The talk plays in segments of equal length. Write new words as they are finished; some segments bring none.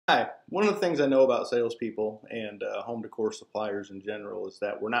Hi. One of the things I know about salespeople and home decor suppliers in general is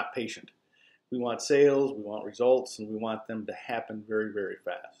that we're not patient. We want sales, we want results, and we want them to happen very, very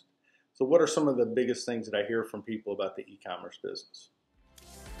fast. So what are some of the biggest things that I hear from people about the e-commerce business?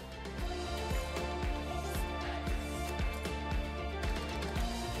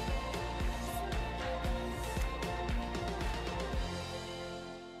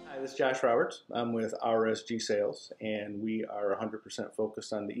 Hi, this is Josh Roberts. I'm with RSG Sales, and we are 100%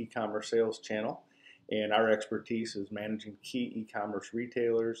 focused on the e-commerce sales channel. And our expertise is managing key e-commerce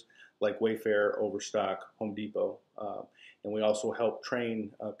retailers like Wayfair, Overstock, Home Depot. And we also help train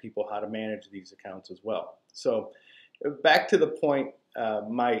people how to manage these accounts as well. So back to the point,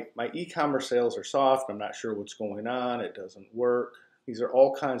 my e-commerce sales are soft. I'm not sure what's going on. It doesn't work. These are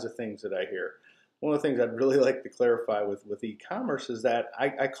all kinds of things that I hear. One of the things I'd really like to clarify with e-commerce is that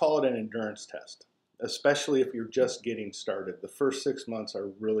I call it an endurance test, especially if you're just getting started. The first 6 months are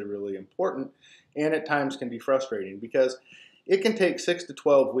really, really important, and at times can be frustrating because it can take 6 to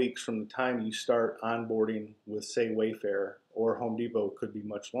 12 weeks from the time you start onboarding with, say, Wayfair or Home Depot, could be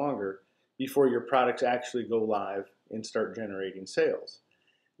much longer, before your products actually go live and start generating sales.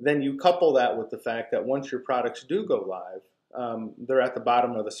 Then you couple that with the fact that once your products do go live, they're at the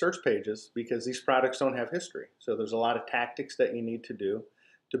bottom of the search pages because these products don't have history. So there's a lot of tactics that you need to do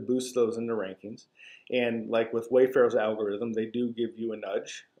to boost those into rankings. And like with Wayfair's algorithm, they do give you a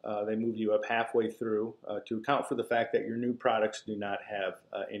nudge. They move you up halfway through to account for the fact that your new products do not have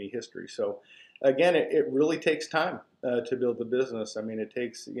any history. So again, it really takes time to build the business. I mean, it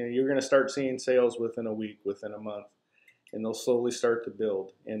takes, you're going to start seeing sales within a week, within a month, and they'll slowly start to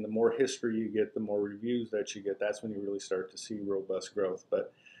build. And the more history you get, the more reviews that you get, that's when you really start to see robust growth.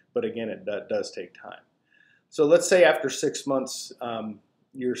 But again, it does take time. So let's say after 6 months,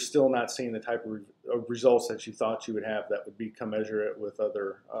 you're still not seeing the type of results that you thought you would have that would be commensurate with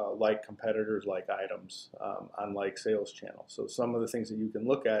other like competitors, like items on like sales channels. So some of the things that you can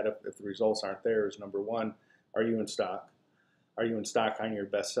look at if the results aren't there is, number one, are you in stock? Are you in stock on your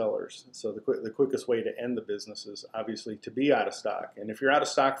best sellers? So the quickest way to end the business is obviously to be out of stock. And if you're out of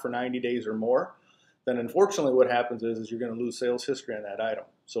stock for 90 days or more, then unfortunately what happens is you're going to lose sales history on that item.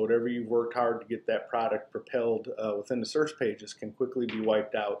 So whatever you've worked hard to get that product propelled within the search pages can quickly be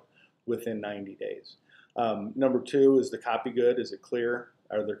wiped out within 90 days. Number two, is the copy good? Is it clear?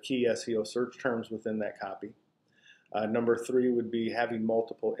 Are there key SEO search terms within that copy? Number three would be having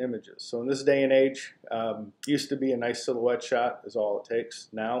multiple images. So in this day and age, used to be a nice silhouette shot is all it takes.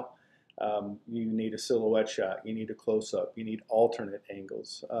 Now you need a silhouette shot, you need a close-up, you need alternate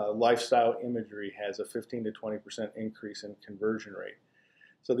angles. Lifestyle imagery has a 15 to 20% increase in conversion rate.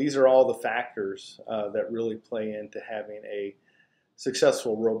 So these are all the factors that really play into having a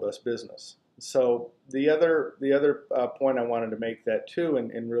successful, robust business. So the other point I wanted to make that too,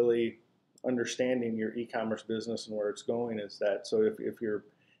 and really understanding your e-commerce business and where it's going, is that so if you're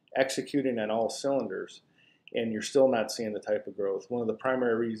executing on all cylinders and you're still not seeing the type of growth, one of the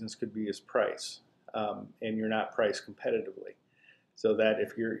primary reasons could be is price, and you're not priced competitively. So that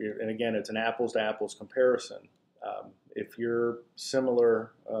if and again, it's an apples to apples comparison. If you're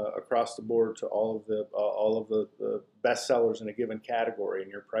similar across the board to all of the best sellers in a given category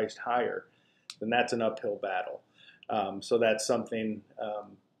and you're priced higher, then that's an uphill battle. So that's something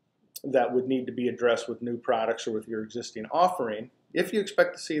that would need to be addressed with new products or with your existing offering if you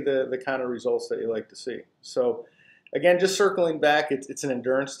expect to see the kind of results that you like to see. So again, just circling back, it's an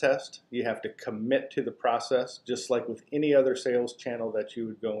endurance test. You have to commit to the process, just like with any other sales channel that you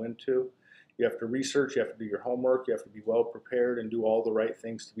would go into. You have to research, you have to do your homework, you have to be well prepared and do all the right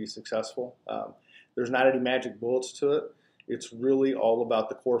things to be successful. There's not any magic bullets to it. It's really all about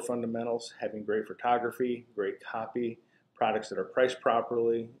the core fundamentals: having great photography, great copy, products that are priced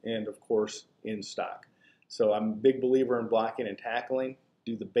properly, and of course in stock. So I'm a big believer in blocking and tackling.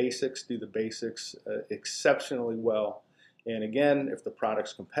 Do the basics exceptionally well. And again, if the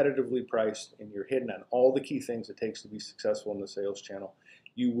product's competitively priced and you're hitting on all the key things it takes to be successful in the sales channel,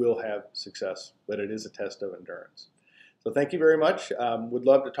 you will have success, but it is a test of endurance. So thank you very much. Would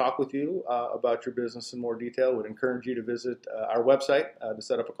love to talk with you about your business in more detail. Would encourage you to visit our website to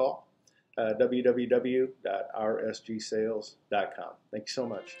set up a call. www.rsgsales.com. Thank you so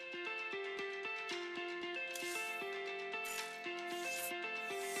much.